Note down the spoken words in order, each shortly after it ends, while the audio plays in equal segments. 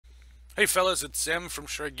Hey fellas, it's Sam from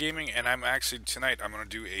Shrek Gaming, and tonight I'm gonna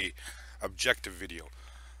do a objective video.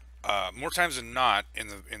 More times than not, in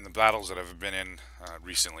the battles that I've been in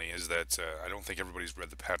recently, is that I don't think everybody's read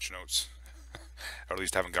the patch notes, or at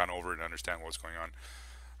least haven't gone over it and understand what's going on.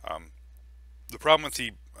 Um, the problem with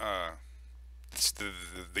the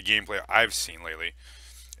gameplay I've seen lately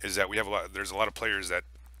is that we have a lot. There's a lot of players that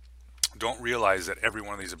don't realize that every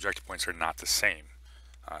one of these objective points are not the same.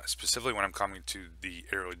 Specifically, when I'm coming to the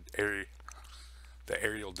aerial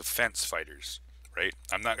defense fighters, right?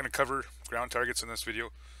 I'm not going to cover ground targets in this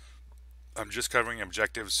video. I'm just covering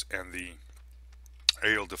objectives and the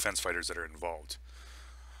aerial defense fighters that are involved.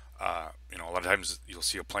 A lot of times you'll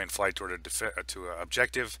see a plane fly toward to an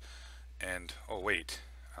objective, and oh wait,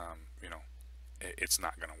 it's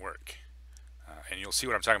not going to work. And you'll see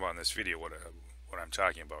what I'm talking about in this video. What I'm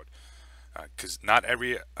talking about, because not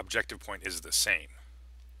every objective point is the same,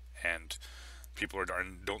 and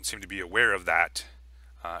don't seem to be aware of that,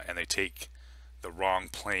 and they take the wrong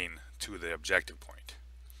plane to the objective point,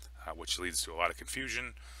 which leads to a lot of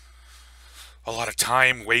confusion, a lot of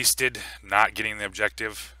time wasted not getting the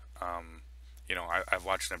objective. I've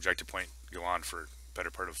watched an objective point go on for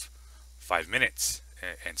better part of 5 minutes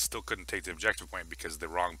and still couldn't take the objective point because the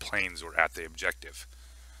wrong planes were at the objective.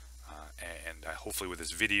 And hopefully with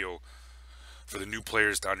this video, for the new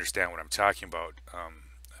players to understand what I'm talking about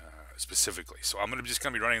specifically. So I'm just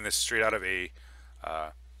gonna be running this straight uh,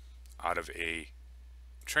 out of a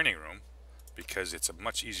training room because it's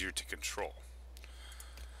much easier to control.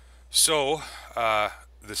 So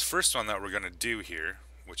this first one that we're going to do here,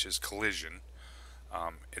 which is collision,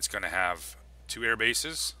 it's going to have 2 air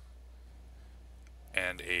bases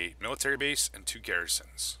and a military base and 2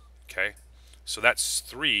 garrisons. Okay, so that's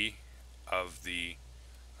 3 of the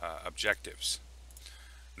objectives.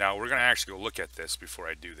 Now we're going to actually go look at this before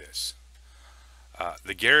I do this.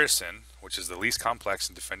 The garrison, which is the least complex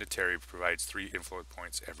and defended territory, provides 3 influence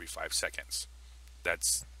points every 5 seconds.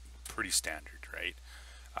 That's pretty standard, right?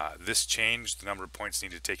 This changed the number of points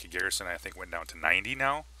needed to take a garrison. I think went down to 90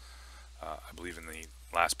 now. I believe in the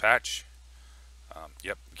last patch.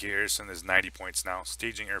 Yep, garrison is 90 points now.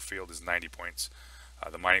 Staging airfield is 90 points.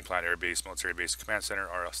 The mining plant, air base, military base, command center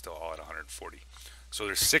are still all at 140. So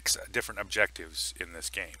there's 6 different objectives in this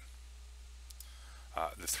game.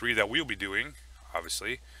 The 3 that we'll be doing,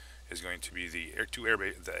 obviously, is going to be the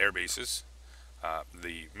air bases,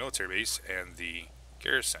 the military base, and the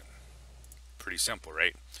garrison. Pretty simple,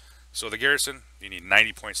 right? So the garrison, you need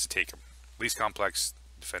 90 points to take them. Least complex,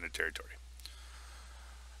 defended territory.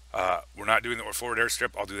 We're not doing the forward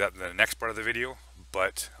airstrip. I'll do that in the next part of the video.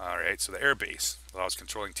 But, alright, so the air base allows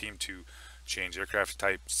controlling team to change aircraft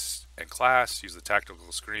types and class, use the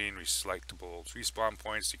tactical screen, selectable respawn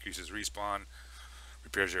points, decreases respawn,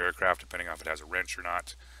 repairs your aircraft depending on if it has a wrench or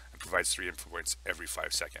not, and provides 3 info points every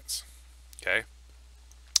 5 seconds. Okay?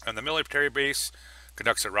 And the military base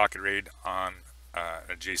conducts a rocket raid on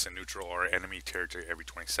adjacent neutral or enemy territory every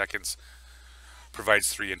 20 seconds,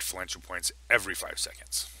 provides 3 influential points every 5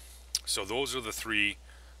 seconds. So those are the 3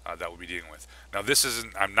 that we'll be dealing with. Now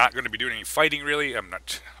I'm not going to be doing any fighting really. I'll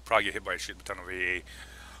probably get hit by a shit ton of AA.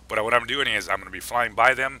 But what I'm doing is I'm going to be flying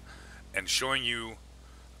by them and showing you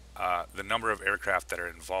the number of aircraft that are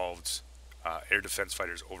involved, air defense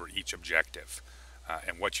fighters over each objective,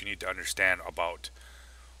 and what you need to understand about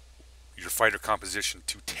your fighter composition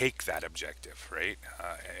to take that objective, right?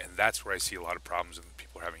 And that's where I see a lot of problems and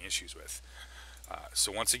people are having issues with.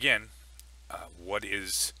 So once again, what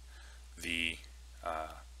is the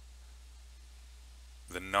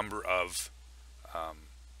number of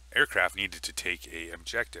aircraft needed to take a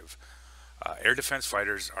objective? Air defense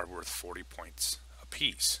fighters are worth 40 points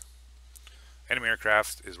apiece. Enemy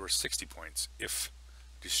aircraft is worth 60 points if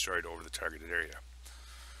destroyed over the targeted area.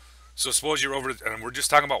 So suppose you're over, and we're just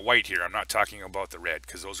talking about white here. I'm not talking about the red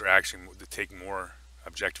because those are actually they take more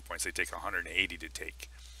objective points. They take 180 to take.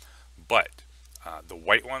 But the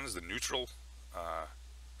white ones, the neutral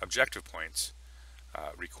objective points,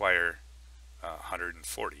 require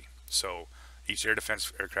 140. So each air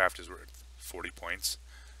defense aircraft is worth 40 points,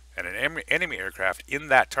 and an enemy aircraft in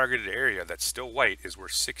that targeted area that's still white is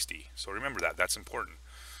worth 60. So remember that. That's important.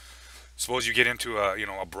 Suppose you get into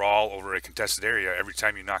a brawl over a contested area. Every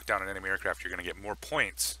time you knock down an enemy aircraft, you're going to get more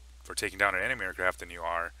points for taking down an enemy aircraft than you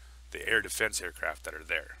are the air defense aircraft that are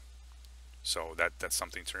there. So that's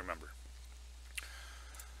something to remember.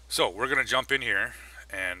 So we're going to jump in here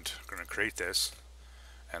and we're going to create this,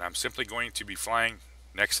 and I'm simply going to be flying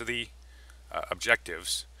next to the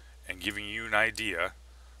objectives and giving you an idea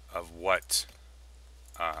of what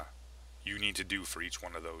you need to do for each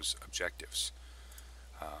one of those objectives.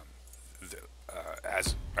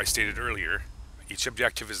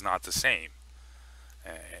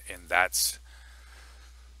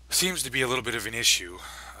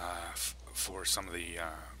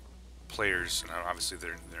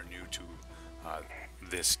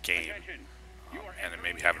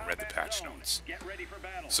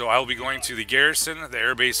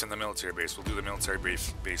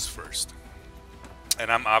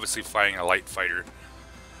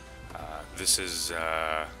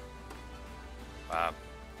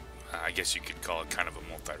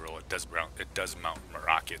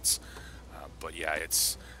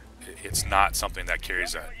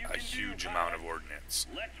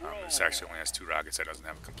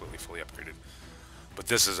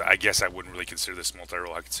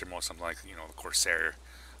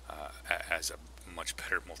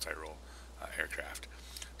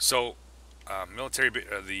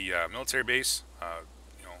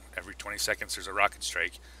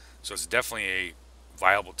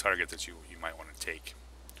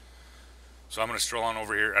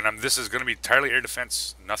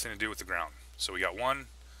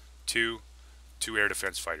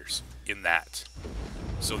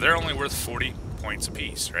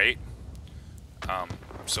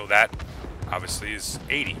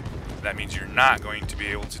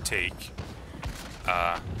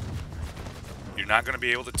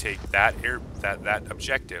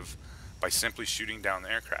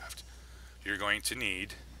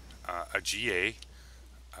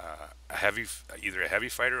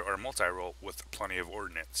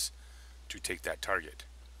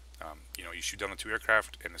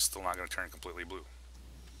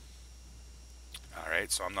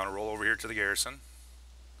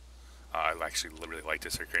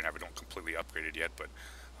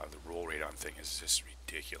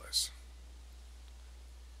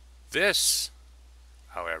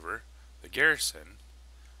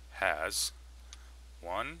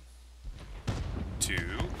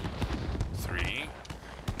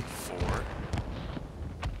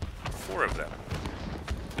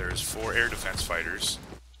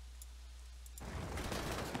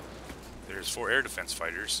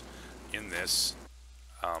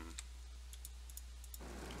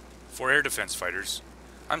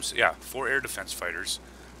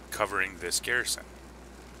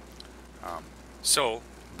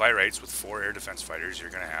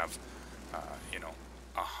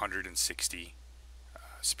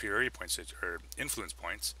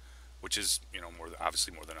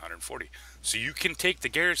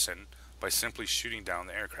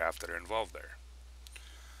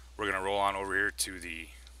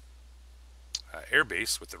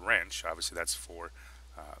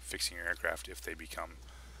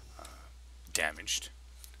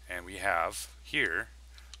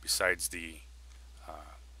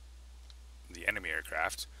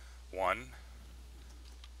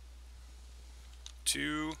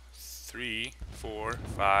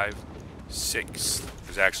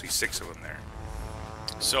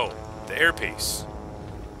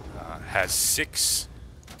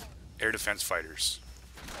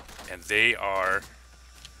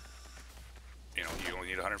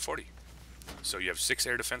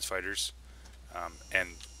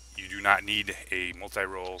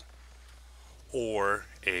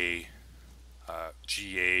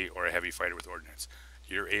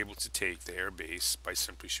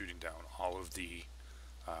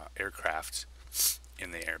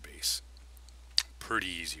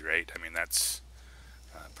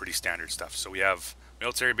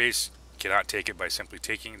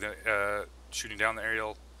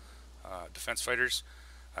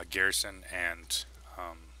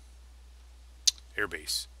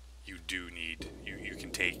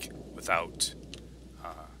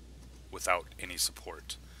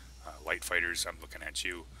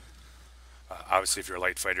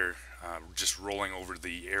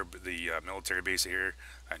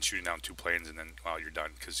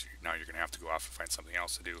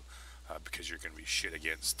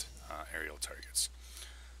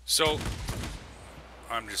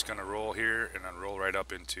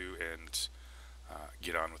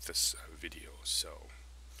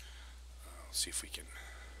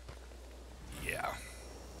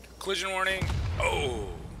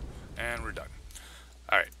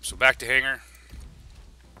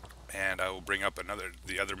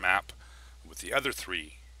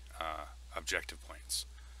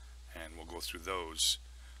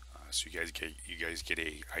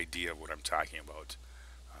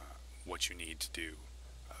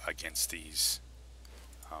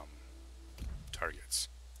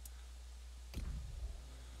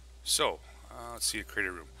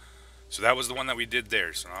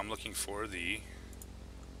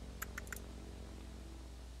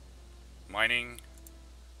 mining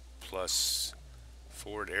plus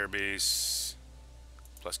forward airbase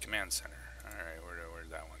plus command center. All right, where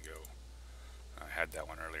did that one go? I had that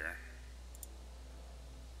one earlier.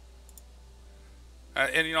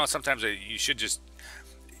 And you know, sometimes you should just,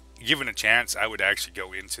 given a chance, I would actually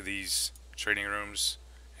go into these training rooms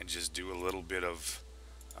and just do a little bit of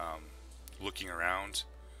looking around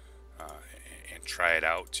and try it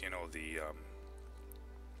out. You know,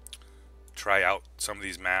 try out some of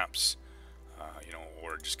these maps, you know,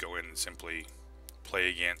 or just go in and simply play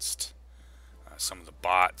against some of the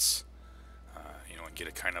bots, you know, and get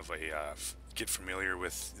a kind of a get familiar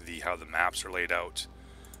with how the maps are laid out,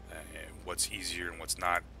 and what's easier and what's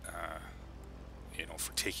not, you know,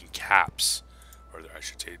 for taking caps, or I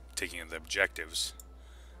should say taking the objectives,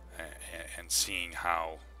 and seeing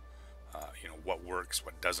how, you know, what works,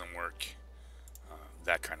 what doesn't work,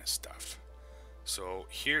 that kind of stuff. So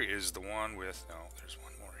here is the one with, no, there's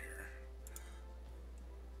one more here.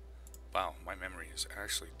 Wow, my memory is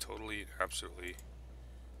actually totally, absolutely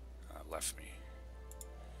left me.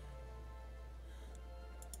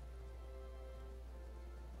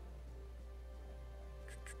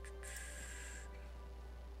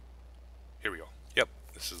 Here we go. Yep,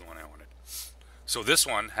 this is the one I wanted. So this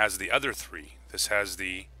one has the other three. This has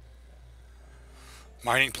the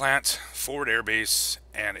mining plant, forward airbase,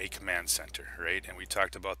 and a command center, right? And we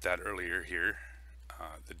talked about that earlier here.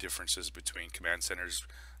 The differences between command centers,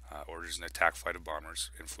 orders an attack flight of bombers,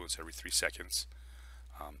 influence every 3 seconds.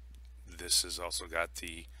 This has also got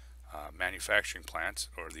the manufacturing plant,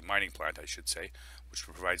 or the mining plant, I should say, which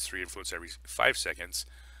provides 3 influence every 5 seconds,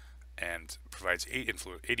 and provides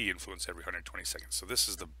 80 influence every 120 seconds. So this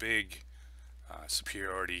is the big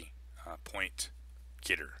superiority point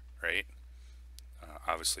getter, right?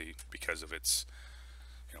 Obviously, because of its,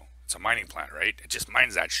 you know, it's a mining plant, right? It just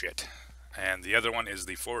mines that shit. And the other one is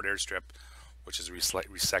the forward airstrip, which is a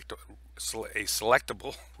selectable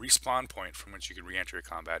respawn point from which you can re-enter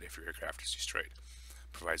combat if your aircraft is destroyed.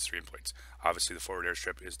 Provides 3 points. Obviously, the forward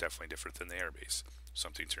airstrip is definitely different than the airbase.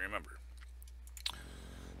 Something to remember.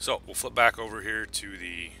 So we'll flip back over here to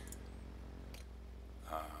the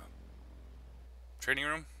training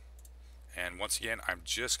room, and once again, I'm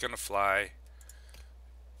just going to fly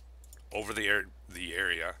over the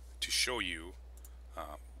area to show you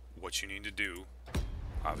what you need to do,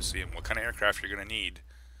 obviously, and what kind of aircraft you're going to need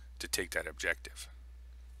to take that objective.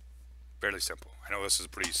 Fairly simple. I know this is a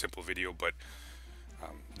pretty simple video, but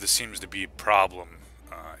this seems to be a problem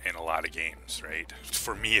in a lot of games, right?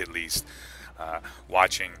 For me, at least,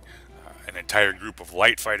 watching an entire group of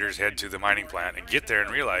light fighters head to the mining plant and get there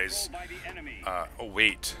and realize, oh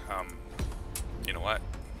wait, you know what?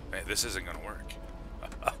 This isn't going to work.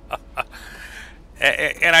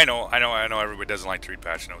 And I know everybody doesn't like to read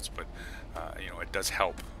patch notes, but you know, it does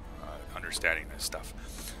help understanding this stuff.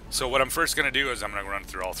 So what I'm first going to do is I'm going to run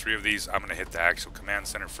through all 3 of these. I'm going to hit the actual command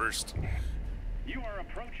center first,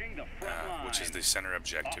 which is the center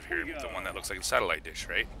objective here, the one that looks like a satellite dish,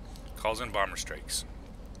 right? Calls in bomber strikes.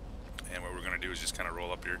 And what we're going to do is just kind of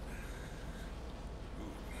roll up here.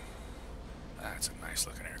 Ooh, that's a nice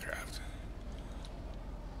looking aircraft.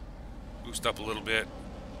 Boost up a little bit.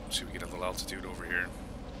 See if we get a little altitude over here.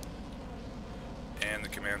 And the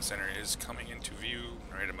command center is coming into view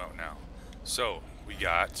right about now. So we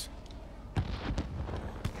got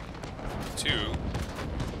 2,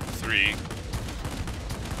 3,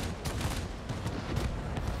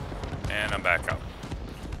 and I'm back out.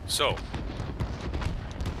 So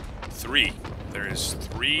 3. There is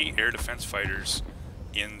 3 air defense fighters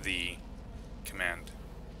in the command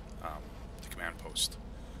post.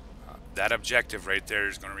 That objective right there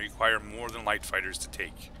is going to require more than light fighters to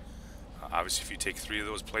take. Obviously, if you take 3 of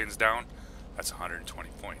those planes down, that's 120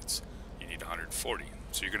 points. You need 140,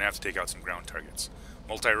 so you're going to have to take out some ground targets.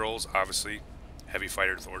 Multi-rolls, obviously, heavy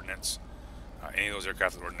fighter with ordnance. Any of those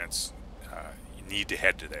aircraft with ordnance, you need to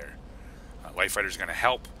head to there. Light fighter is going to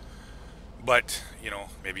help, but you know,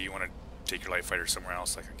 maybe you want to take your light fighter somewhere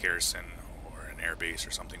else, like a garrison or an air base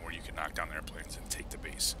or something, where you can knock down the airplanes and take the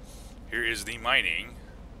base. Here is the mining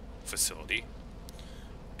facility,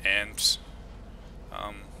 and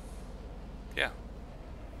yeah,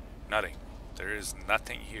 nothing. There is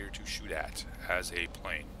nothing here to shoot at as a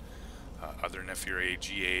plane, other than if you're a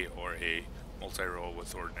GA or a multi-role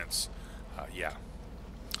with ordnance. Yeah.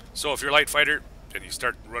 So if you're a light fighter and you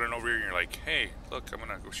start running over here and you're like, hey, look, I'm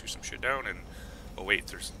gonna go shoot some shit down, and oh wait,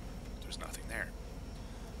 there's nothing there.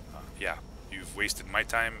 Yeah, you've wasted my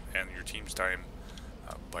time and your team's time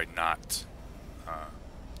by not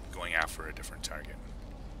going after a different target.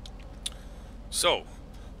 So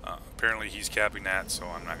apparently he's capping that, so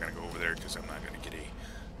I'm not going to go over there because I'm not going to get a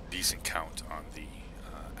decent count on the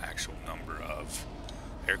actual number of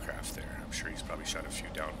aircraft there. I'm sure he's probably shot a few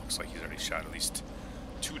down. Looks like he's already shot at least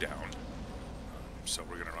 2 down. So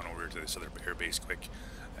we're going to run over to this other air base quick,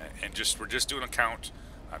 and we're just doing a count.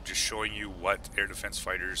 I'm just showing you what air defense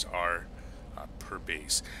fighters are per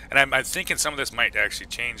base. And I'm thinking some of this might actually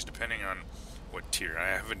change depending on what tier. I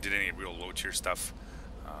haven't did any real low tier stuff.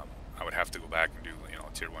 I would have to go back and do, you know,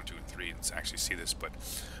 tier 1, 2, and 3 and actually see this, but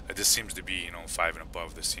this seems to be, you know, 5 and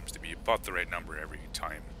above. This seems to be about the right number every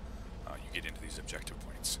time you get into these objective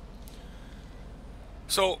points.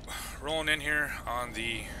 So rolling in here on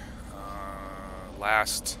the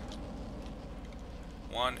last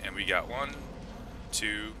one, and we got 1,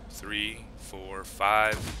 2, 3, 4,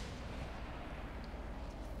 5,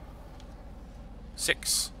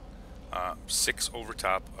 6. 6 over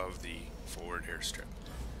top of the forward airstrip.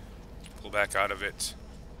 Pull back out of it.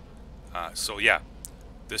 So yeah,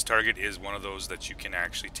 this target is one of those that you can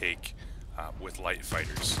actually take with light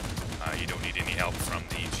fighters. You don't need any help from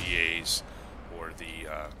the GAs or the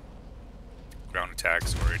ground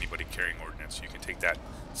attacks or anybody carrying ordnance. You can take that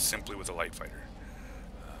simply with a light fighter.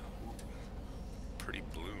 Pretty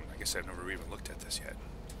balloon. I guess I've never even looked at this yet.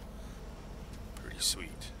 Pretty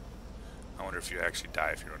sweet. I wonder if you actually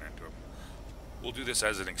die if you run into them. We'll do this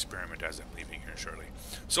as an experiment as I'm leaving here shortly.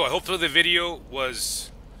 So I hope the video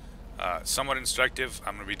was somewhat instructive.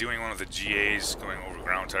 I'm going to be doing one of the GAs, going over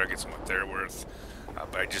ground targets and what they're worth.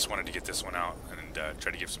 But I just wanted to get this one out and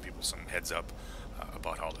try to give some people some heads up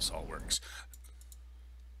about how this all works.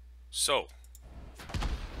 So,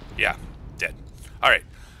 yeah, dead. Alright,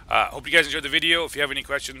 hope you guys enjoyed the video. If you have any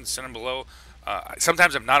questions, send them below.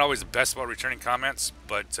 Sometimes I'm not always the best about returning comments,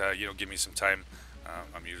 but you know, give me some time.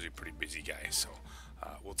 I'm usually a pretty busy guy, so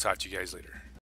we'll talk to you guys later.